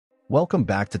Welcome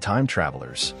back to Time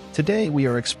Travelers. Today we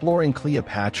are exploring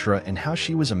Cleopatra and how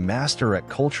she was a master at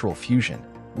cultural fusion,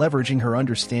 leveraging her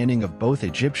understanding of both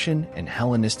Egyptian and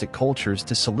Hellenistic cultures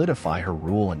to solidify her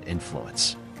rule and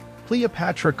influence.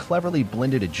 Cleopatra cleverly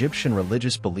blended Egyptian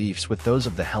religious beliefs with those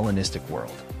of the Hellenistic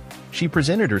world. She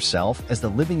presented herself as the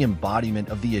living embodiment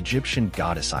of the Egyptian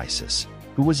goddess Isis,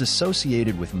 who was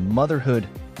associated with motherhood,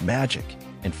 magic,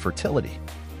 and fertility.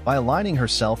 By aligning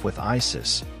herself with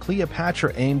Isis,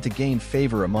 Cleopatra aimed to gain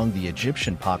favor among the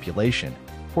Egyptian population,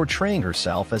 portraying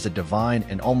herself as a divine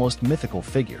and almost mythical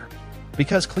figure.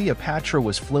 Because Cleopatra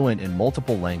was fluent in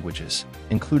multiple languages,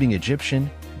 including Egyptian,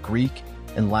 Greek,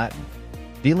 and Latin,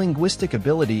 the linguistic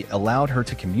ability allowed her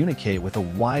to communicate with a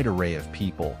wide array of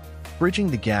people,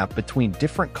 bridging the gap between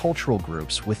different cultural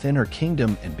groups within her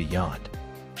kingdom and beyond.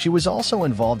 She was also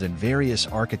involved in various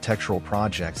architectural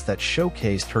projects that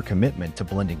showcased her commitment to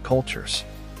blending cultures.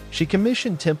 She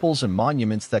commissioned temples and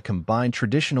monuments that combined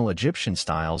traditional Egyptian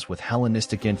styles with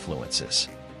Hellenistic influences.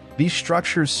 These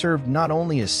structures served not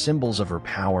only as symbols of her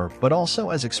power but also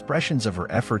as expressions of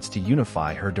her efforts to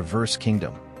unify her diverse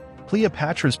kingdom.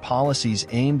 Cleopatra's policies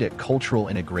aimed at cultural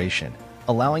integration,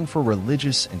 allowing for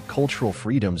religious and cultural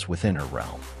freedoms within her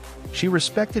realm. She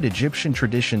respected Egyptian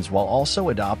traditions while also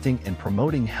adopting and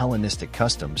promoting Hellenistic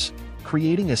customs,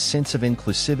 creating a sense of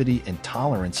inclusivity and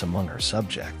tolerance among her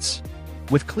subjects.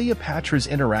 With Cleopatra's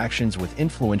interactions with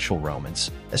influential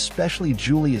Romans, especially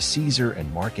Julius Caesar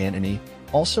and Mark Antony,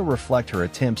 also reflect her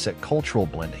attempts at cultural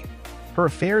blending. Her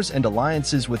affairs and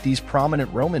alliances with these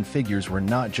prominent Roman figures were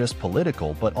not just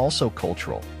political but also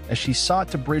cultural, as she sought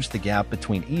to bridge the gap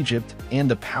between Egypt and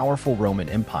the powerful Roman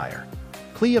Empire.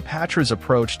 Cleopatra's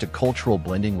approach to cultural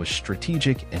blending was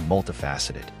strategic and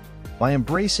multifaceted. By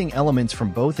embracing elements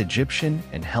from both Egyptian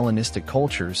and Hellenistic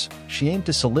cultures, she aimed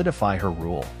to solidify her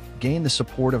rule, gain the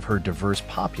support of her diverse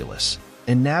populace,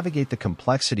 and navigate the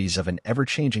complexities of an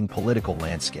ever-changing political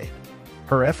landscape.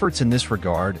 Her efforts in this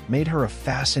regard made her a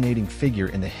fascinating figure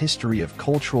in the history of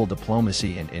cultural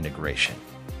diplomacy and integration.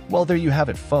 Well, there you have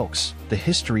it, folks, the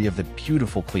history of the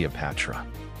beautiful Cleopatra.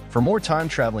 For more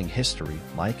time-traveling history,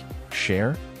 like,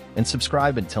 share, and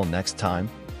subscribe. Until next time,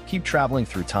 keep traveling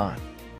through time.